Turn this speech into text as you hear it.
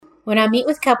When I meet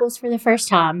with couples for the first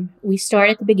time, we start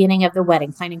at the beginning of the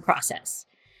wedding planning process.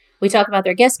 We talk about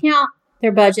their guest count,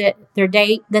 their budget, their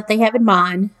date that they have in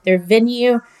mind, their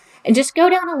venue, and just go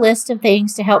down a list of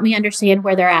things to help me understand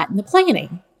where they're at in the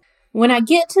planning. When I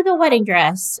get to the wedding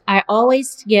dress, I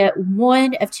always get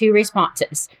one of two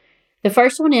responses. The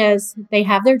first one is they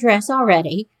have their dress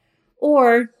already,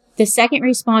 or the second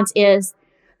response is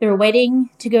they're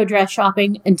waiting to go dress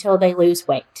shopping until they lose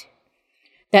weight.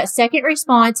 That second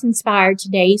response inspired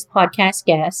today's podcast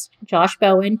guest, Josh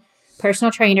Bowen,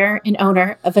 personal trainer and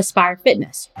owner of Aspire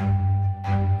Fitness.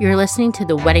 You're listening to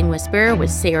The Wedding Whisperer with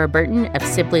Sarah Burton of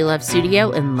Simply Love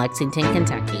Studio in Lexington,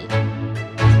 Kentucky.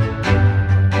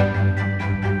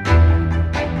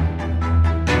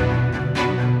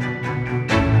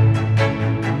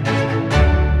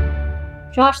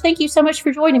 Josh, thank you so much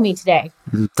for joining me today.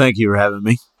 Thank you for having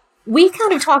me. We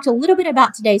kind of talked a little bit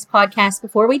about today's podcast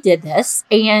before we did this,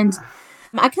 and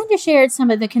I kind of shared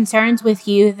some of the concerns with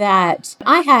you that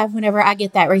I have whenever I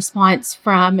get that response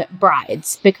from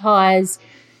brides, because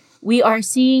we are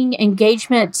seeing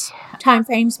engagement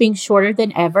timeframes being shorter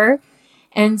than ever.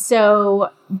 And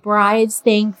so brides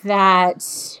think that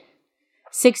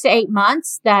 6 to 8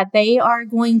 months that they are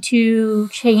going to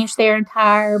change their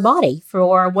entire body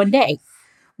for one day.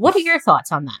 What are your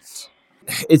thoughts on that?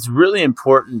 It's really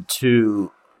important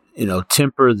to,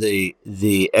 temper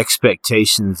the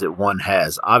expectations that one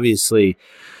has. Obviously,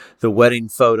 the wedding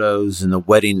photos and the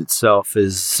wedding itself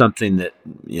is something that,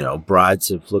 brides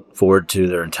have looked forward to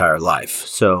their entire life.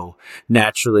 So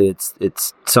naturally,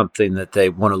 it's something that they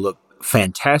want to look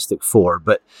fantastic for.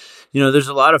 But, there's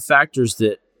a lot of factors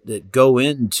that go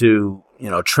into,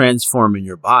 transforming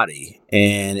your body,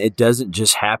 and it doesn't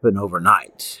just happen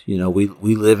overnight.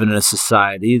 We live in a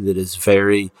society that is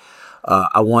very,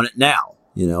 I want it now.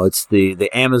 It's the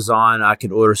Amazon. I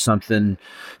can order something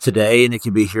today and it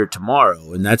can be here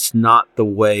tomorrow. And that's not the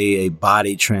way a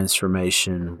body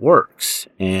transformation works.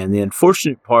 And the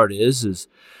unfortunate part is,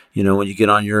 when you get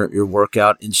on your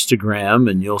workout Instagram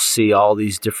and you'll see all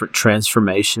these different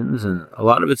transformations, and a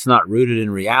lot of it's not rooted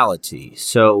in reality.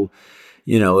 So,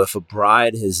 if a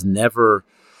bride has never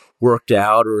worked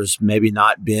out or has maybe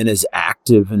not been as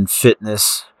active in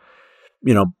fitness,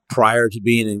 prior to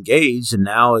being engaged, and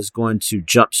now is going to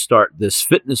jumpstart this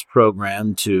fitness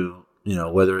program to,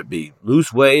 whether it be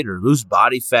lose weight or lose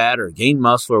body fat or gain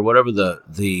muscle or whatever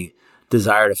the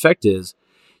desired effect is,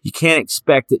 you can't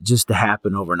expect it just to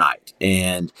happen overnight.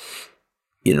 And,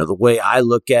 the way I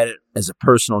look at it as a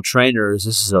personal trainer is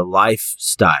this is a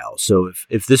lifestyle. So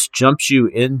if this jumps you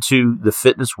into the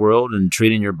fitness world and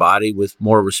treating your body with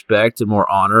more respect and more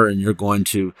honor, and you're going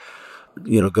to,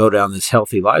 go down this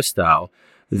healthy lifestyle,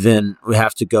 then we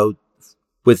have to go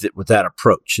with it with that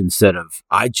approach instead of,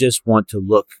 I just want to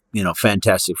look,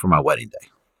 fantastic for my wedding day.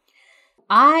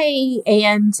 I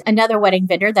and another wedding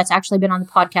vendor that's actually been on the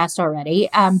podcast already,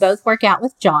 both work out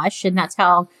with Josh, and that's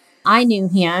how I knew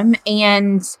him.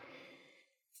 And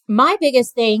my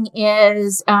biggest thing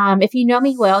is, if you know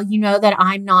me well, you know that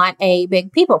I'm not a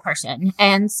big people person.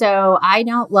 And so I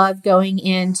don't love going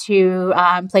into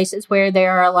places where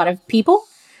there are a lot of people.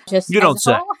 Just you don't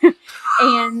say.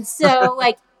 And so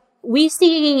we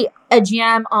see a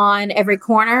gym on every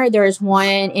corner. There's one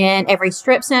in every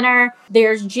strip center.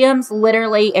 There's gyms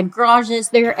literally in garages.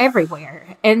 They're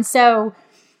everywhere. And so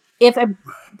if a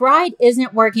bride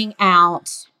isn't working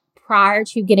out prior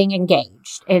to getting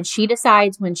engaged, and she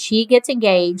decides when she gets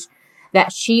engaged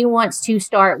that she wants to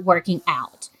start working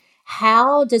out,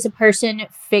 how does a person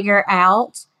figure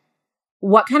out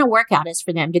what kind of workout is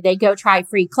for them? Do they go try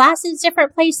free classes,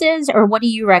 different places, or what do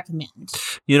you recommend?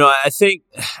 I think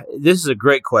this is a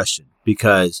great question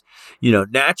because,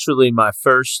 naturally my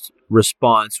first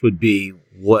response would be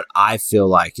what I feel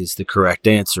like is the correct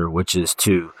answer, which is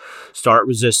to start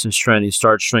resistance training,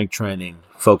 start strength training,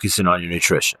 focusing on your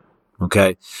nutrition.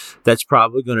 Okay. That's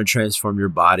probably going to transform your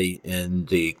body in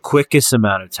the quickest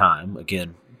amount of time.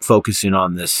 Again, focusing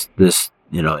on this,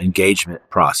 engagement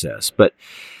process, but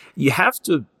you have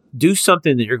to do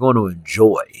something that you're going to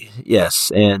enjoy.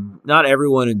 Yes. And not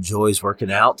everyone enjoys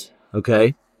working out.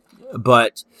 Okay.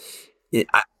 But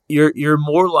you're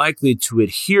more likely to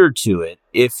adhere to it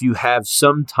if you have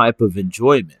some type of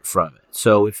enjoyment from it.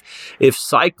 So if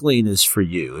cycling is for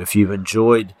you, if you've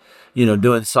enjoyed,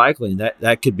 doing cycling,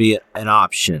 that could be an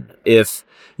option. If,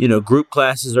 group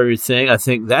classes are your thing, I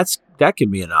think that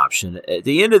can be an option. At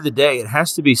the end of the day, it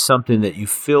has to be something that you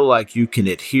feel like you can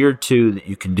adhere to, that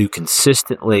you can do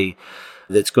consistently,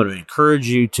 that's going to encourage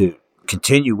you to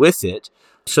continue with it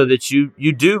so that you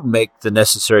do make the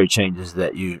necessary changes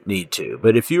that you need to.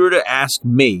 But if you were to ask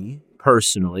me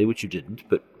personally, which you didn't,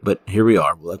 but here we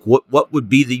are. Like, what would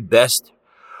be the best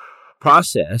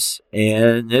process?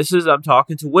 And I'm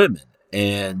talking to women,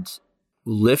 and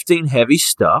lifting heavy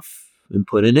stuff and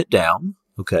putting it down.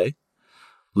 Okay.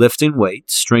 Lifting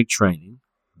weights, strength training,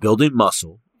 building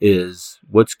muscle is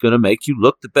what's going to make you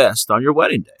look the best on your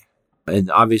wedding day.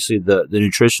 And obviously the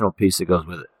nutritional piece that goes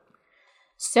with it.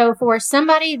 So for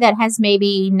somebody that has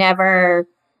maybe never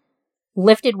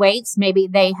lifted weights, maybe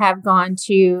they have gone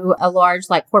to a large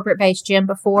like corporate-based gym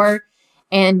before,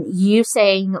 and you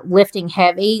saying lifting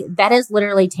heavy, that is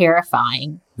literally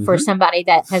terrifying for somebody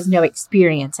that has no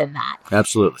experience in that.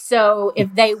 Absolutely. So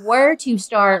if they were to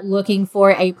start looking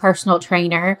for a personal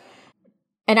trainer,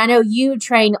 and I know you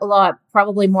train a lot,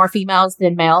 probably more females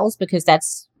than males because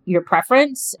that's your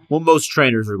preference. Well, most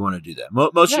trainers are going to do that.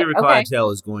 Most of your clientele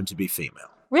is going to be female.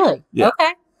 Really? Yeah.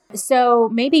 Okay. So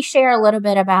maybe share a little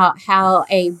bit about how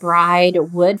a bride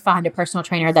would find a personal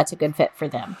trainer that's a good fit for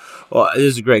them. Well, this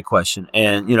is a great question.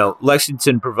 And,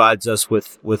 Lexington provides us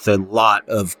with a lot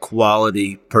of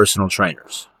quality personal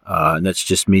trainers. And that's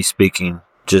just me speaking,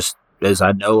 just as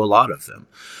I know a lot of them.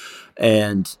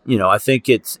 And, I think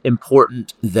it's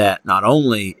important that not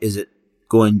only is it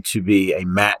going to be a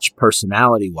match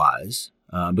personality-wise,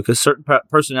 because certain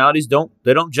personalities don't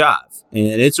jive,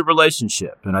 and it's a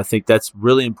relationship. And I think that's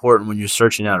really important when you're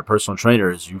searching out a personal trainer,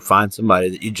 is you find somebody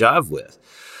that you jive with.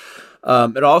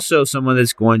 And also someone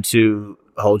that's going to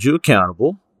hold you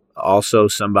accountable. Also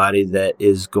somebody that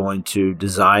is going to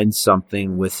design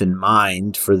something with in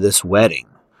mind for this wedding.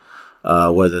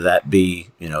 Whether that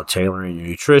be, tailoring your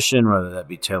nutrition, whether that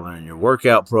be tailoring your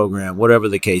workout program, whatever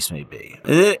the case may be.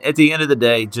 And then at the end of the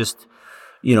day, just,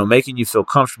 making you feel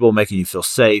comfortable, making you feel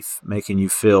safe, making you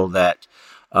feel that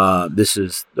this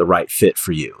is the right fit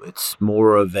for you. It's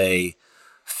more of a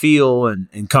feel and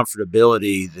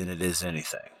comfortability than it is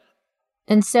anything.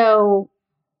 And so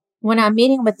when I'm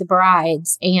meeting with the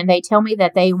brides and they tell me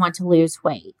that they want to lose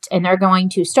weight and they're going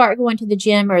to start going to the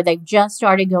gym or they've just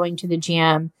started going to the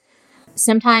gym,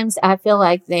 sometimes I feel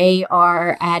like they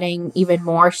are adding even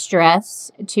more stress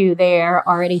to their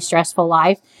already stressful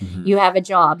life. Mm-hmm. You have a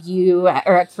job, you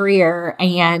are a career,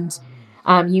 and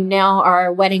you now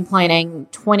are wedding planning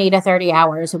 20 to 30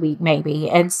 hours a week maybe.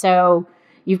 And so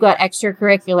you've got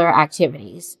extracurricular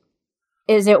activities.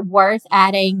 Is it worth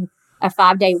adding a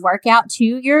 5-day workout to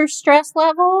your stress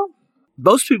level?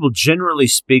 Most people, generally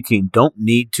speaking, don't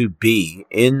need to be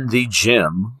in the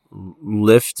gym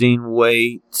lifting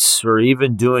weights or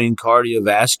even doing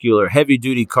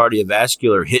heavy-duty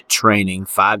cardiovascular HIIT training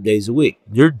 5 days a week.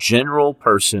 Your general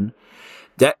person,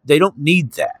 that they don't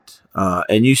need that.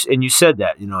 And you said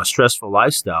that, a stressful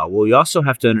lifestyle. Well, you also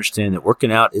have to understand that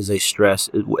working out is a stress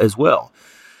as well.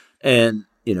 And,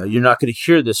 you're not going to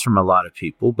hear this from a lot of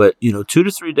people, but, 2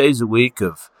 to 3 days a week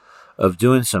of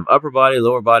doing some upper body,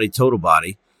 lower body, total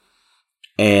body,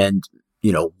 and,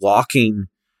 walking,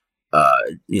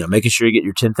 making sure you get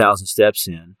your 10,000 steps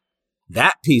in.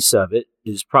 That piece of it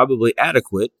is probably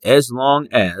adequate as long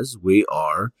as we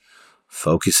are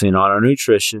focusing on our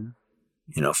nutrition,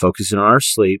 focusing on our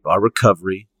sleep, our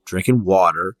recovery, drinking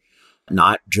water,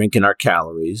 not drinking our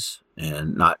calories,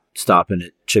 and not stopping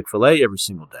at Chick-fil-A every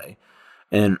single day.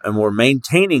 And we're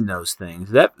maintaining those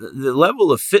things. That the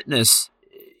level of fitness,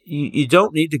 you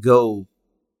don't need to go,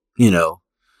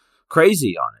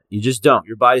 crazy on it. You just don't.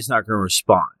 Your body's not going to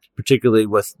respond, particularly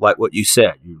with like what you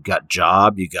said. You've got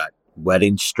job, you got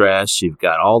wedding stress, you've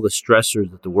got all the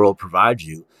stressors that the world provides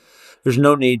you. There's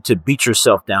no need to beat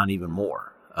yourself down even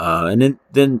more. And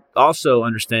then also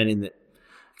understanding that,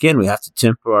 again, we have to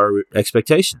temper our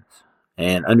expectations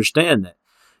and understand that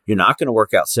you're not going to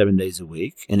work out 7 days a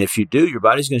week. And if you do, your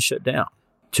body's going to shut down.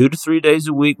 2 to 3 days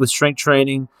a week with strength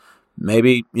training,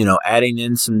 maybe, adding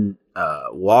in some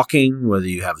walking, whether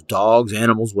you have dogs,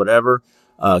 animals, whatever.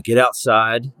 Get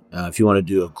outside. If you want to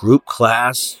do a group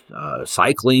class,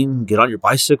 cycling, get on your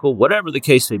bicycle, whatever the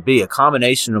case may be, a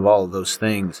combination of all of those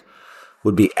things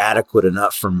would be adequate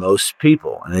enough for most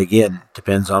people. And again,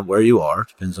 depends on where you are,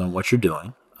 depends on what you're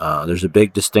doing. There's a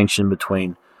big distinction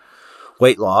between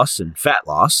weight loss and fat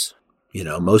loss.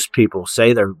 Most people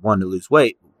say they're wanting to lose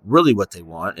weight. Really what they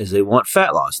want is they want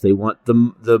fat loss. They want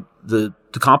the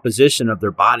composition of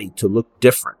their body to look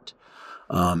different.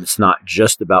 It's not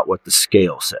just about what the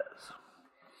scale says.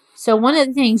 So one of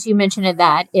the things you mentioned in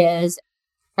that is,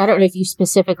 I don't know if you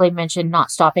specifically mentioned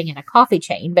not stopping in a coffee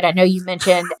chain, but I know you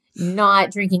mentioned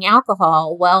not drinking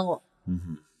alcohol. Well,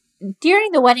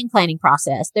 during the wedding planning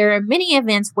process, there are many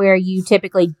events where you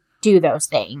typically do those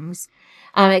things.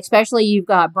 Especially you've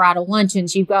got bridal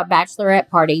luncheons, you've got bachelorette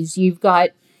parties, you've got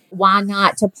why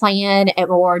not to plan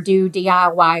or do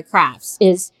DIY crafts.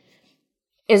 Is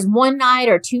is one night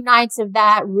or 2 nights of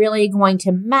that really going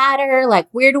to matter? Like,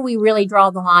 where do we really draw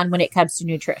the line when it comes to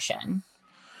nutrition?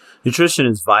 Nutrition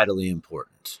is vitally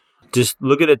important. Just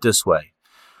look at it this way.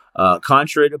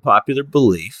 Contrary to popular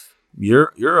belief,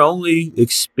 you're only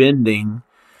expending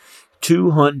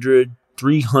 200,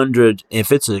 300,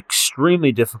 if it's an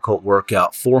extremely difficult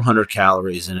workout, 400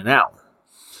 calories in an hour.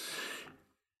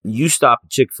 You stop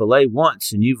at Chick-fil-A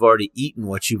once and you've already eaten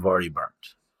what you've already burned.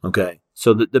 Okay.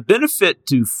 So the benefit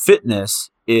to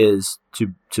fitness is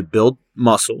to build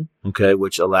muscle, okay,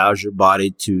 which allows your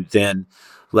body to then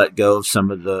let go of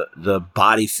some of the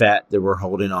body fat that we're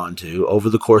holding on to over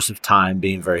the course of time,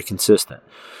 being very consistent.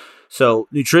 So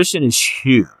nutrition is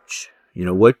huge. You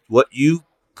know, what you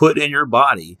put in your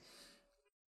body,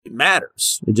 it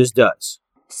matters. It just does.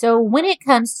 So when it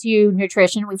comes to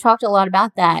nutrition, we've talked a lot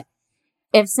about that.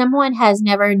 If someone has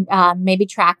never maybe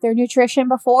tracked their nutrition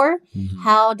before,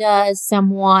 how does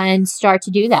someone start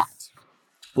to do that?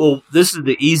 Well, this is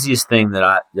the easiest thing that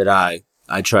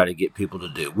I try to get people to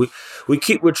do.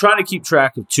 We're trying to keep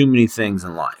track of too many things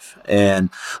in life,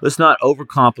 and let's not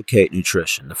overcomplicate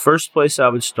nutrition. The first place I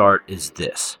would start is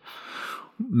this: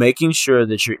 making sure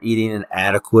that you're eating an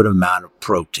adequate amount of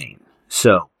protein.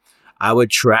 So I would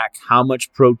track how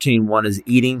much protein one is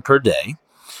eating per day,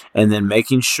 and then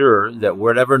making sure that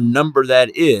whatever number that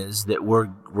is, that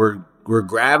we're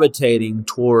gravitating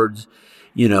towards,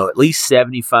 at least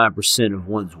 75% of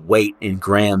one's weight in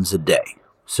grams a day.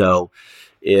 So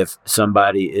if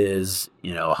somebody is,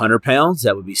 100 pounds,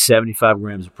 that would be 75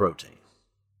 grams of protein.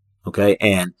 Okay.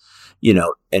 And,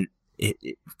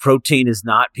 protein is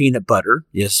not peanut butter.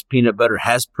 Yes, peanut butter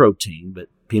has protein, but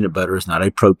peanut butter is not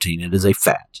a protein. It is a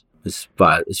fat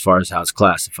as far as how it's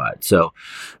classified. So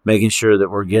making sure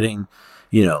that we're getting,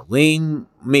 lean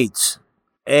meats,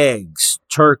 eggs,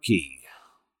 turkey,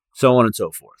 so on and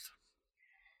so forth.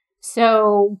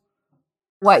 So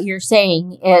what you're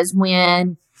saying is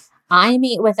when I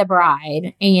meet with a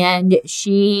bride and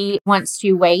she wants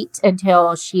to wait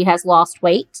until she has lost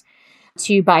weight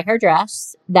to buy her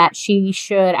dress, that she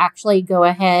should actually go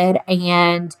ahead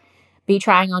and be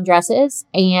trying on dresses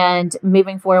and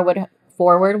moving forward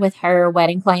with her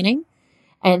wedding planning,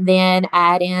 and then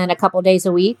add in a couple days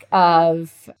a week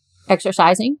of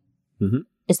exercising. Mm-hmm.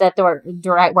 Is that the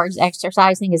right word?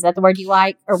 Exercising? Is that the word you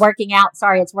like? Or working out?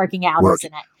 Sorry, it's working out,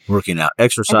 isn't it? Working out.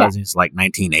 Exercising is like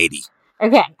 1980.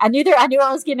 Okay. I knew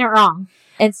I was getting it wrong.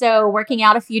 And so working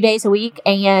out a few days a week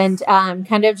and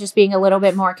kind of just being a little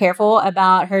bit more careful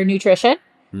about her nutrition.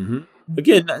 Mm-hmm.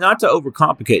 Again, not to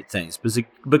overcomplicate things,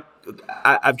 but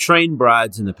I've trained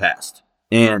brides in the past,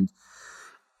 and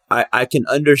I can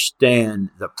understand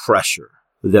the pressure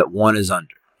that one is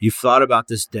under. You've thought about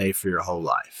this day for your whole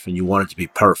life and you want it to be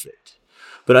perfect,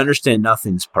 but understand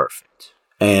nothing's perfect.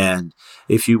 And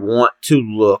if you want to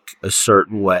look a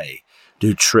certain way,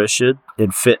 nutrition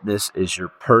and fitness is your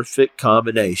perfect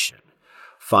combination.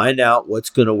 Find out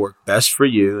what's going to work best for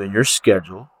you and your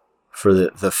schedule for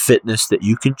the fitness that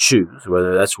you can choose,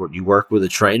 whether that's where you work with a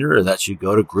trainer or that's you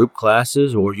go to group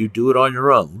classes or you do it on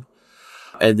your own.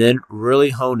 And then really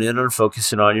hone in on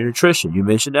focusing on your nutrition. You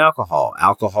mentioned alcohol.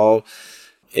 Alcohol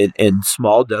in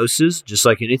small doses, just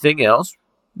like anything else,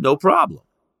 no problem.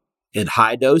 In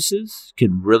high doses,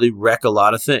 can really wreck a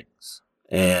lot of things.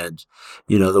 And,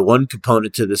 the one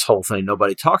component to this whole thing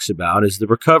nobody talks about is the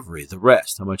recovery, the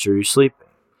rest. How much are you sleeping?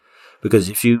 Because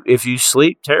if you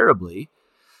sleep terribly,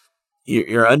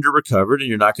 you're under-recovered and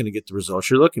you're not going to get the results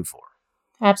you're looking for.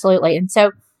 Absolutely. And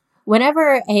so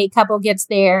whenever a couple gets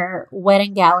their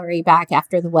wedding gallery back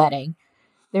after the wedding,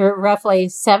 there are roughly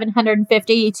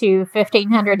 750 to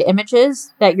 1,500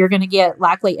 images that you're going to get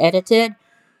likely edited.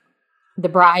 The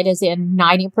bride is in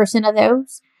 90% of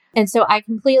those. And so I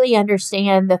completely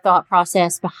understand the thought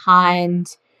process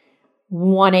behind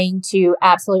wanting to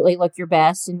absolutely look your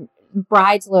best. And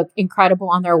brides look incredible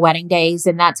on their wedding days.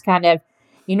 And that's kind of,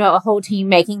 a whole team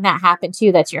making that happen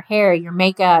too. That's your hair, your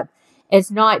makeup. It's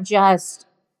not just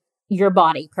your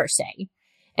body per se.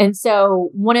 And so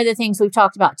one of the things we've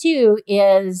talked about too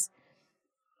is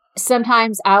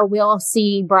sometimes I will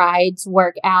see brides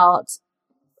work out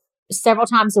several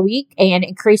times a week and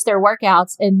increase their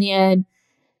workouts, and then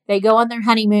they go on their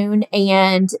honeymoon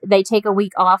and they take a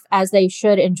week off, as they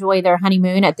should enjoy their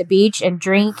honeymoon at the beach and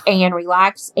drink and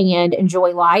relax and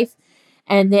enjoy life.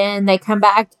 And then they come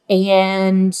back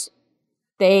and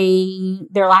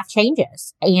their life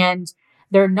changes and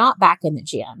they're not back in the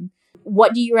gym.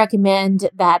 What do you recommend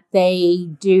that they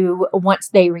do once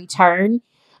they return?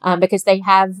 Because they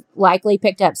have likely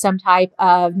picked up some type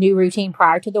of new routine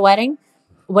prior to the wedding.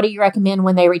 What do you recommend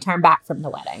when they return back from the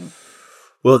wedding?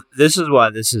 Well, this is why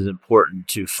this is important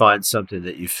to find something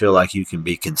that you feel like you can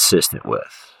be consistent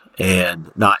with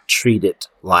and not treat it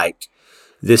like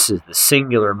this is the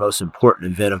singular most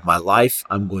important event of my life.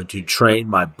 I'm going to train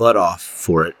my butt off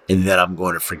for it, and then I'm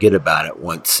going to forget about it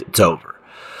once it's over.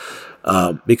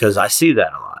 Because I see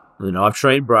that a lot. I've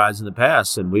trained brides in the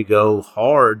past, and we go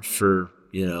hard for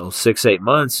 6-8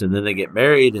 months, and then they get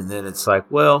married, and then it's like,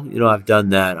 well, I've done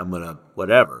that. I'm gonna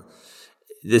whatever.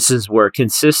 This is where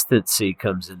consistency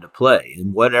comes into play,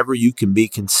 and whatever you can be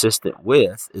consistent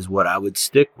with is what I would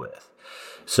stick with.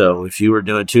 So if you were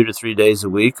doing 2 to 3 days a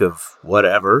week of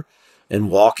whatever and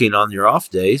walking on your off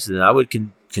days, then I would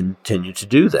continue to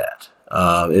do that,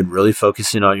 and really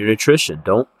focusing on your nutrition.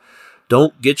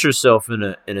 Don't get yourself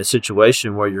in a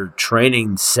situation where you're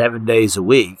training 7 days a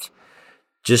week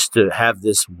just to have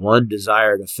this one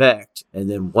desired effect. And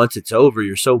then once it's over,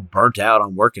 you're so burnt out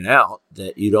on working out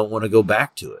that you don't want to go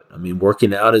back to it. I mean,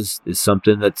 working out is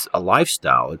something that's a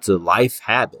lifestyle. It's a life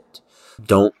habit.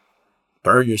 Don't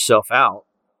burn yourself out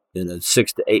in a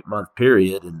 6 to 8 month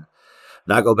period and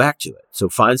not go back to it. So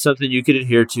find something you can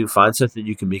adhere to, find something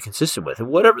you can be consistent with, and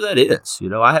whatever that is.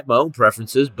 I have my own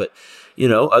preferences, but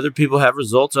other people have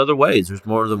results other ways. There's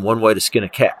more than one way to skin a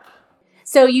cat.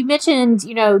 So you mentioned,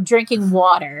 drinking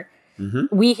water.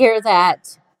 Mm-hmm. We hear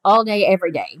that all day,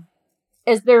 every day.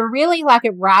 Is there really like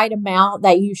a right amount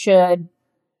that you should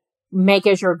make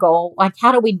as your goal? Like,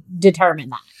 how do we determine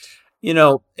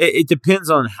that? It depends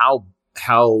on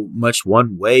how much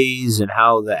one weighs and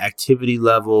how the activity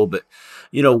level, but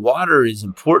water is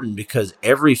important because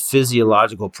every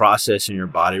physiological process in your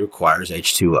body requires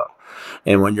H2O.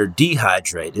 And when you're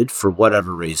dehydrated for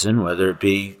whatever reason, whether it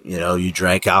be, you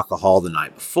drank alcohol the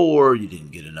night before, you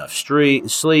didn't get enough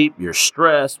sleep, you're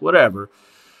stressed, whatever,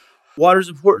 water is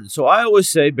important. So I always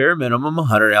say bare minimum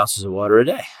 100 ounces of water a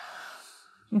day.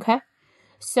 Okay.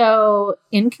 So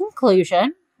in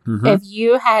conclusion, Mm-hmm. if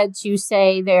you had to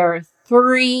say there are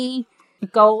 3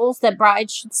 goals that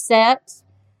brides should set,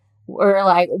 or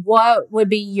like, what would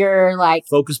be your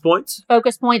focus points,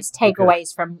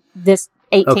 takeaways from this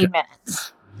 18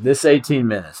 minutes? This 18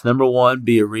 minutes. Number 1,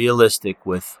 be realistic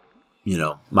with,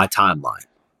 my timeline,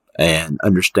 and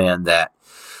understand that,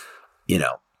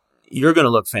 you're going to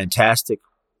look fantastic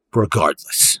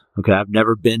regardless. Okay. I've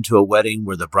never been to a wedding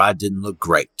where the bride didn't look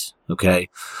great. Okay.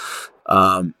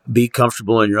 Be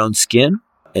comfortable in your own skin.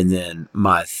 And then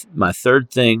my third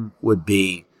thing would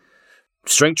be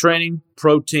strength training,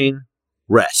 protein,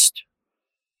 rest.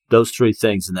 Those 3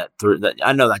 things. And that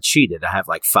I know I cheated. I have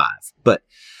 5, but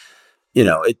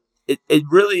it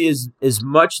really is as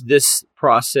much this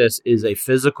process is a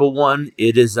physical one.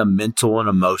 It is a mental and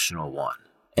emotional one.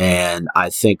 And I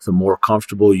think the more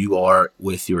comfortable you are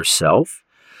with yourself,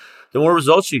 the more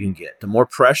results you can get. The more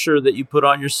pressure that you put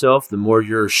on yourself, the more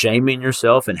you're shaming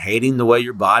yourself and hating the way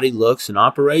your body looks and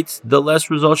operates, the less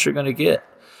results you're going to get.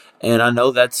 And I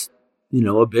know that's,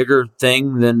 a bigger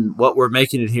thing than what we're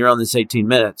making it here on this 18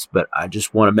 minutes, but I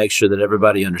just want to make sure that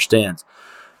everybody understands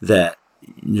that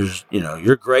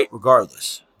you're great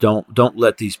regardless. Don't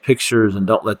let these pictures and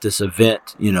don't let this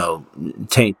event,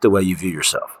 taint the way you view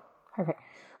yourself. Perfect.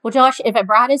 Well, Josh, if a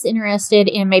bride is interested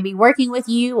in maybe working with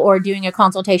you or doing a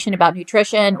consultation about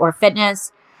nutrition or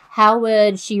fitness, how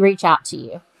would she reach out to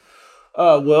you?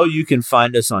 Well, you can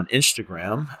find us on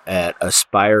Instagram at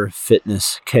Aspire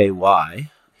Fitness KY,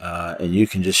 and you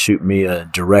can just shoot me a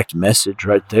direct message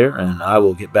right there, and I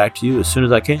will get back to you as soon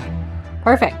as I can.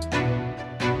 Perfect.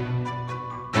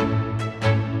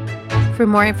 For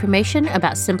more information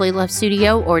about Simply Love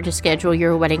Studio or to schedule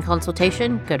your wedding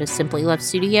consultation, go to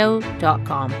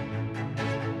simplylovestudio.com.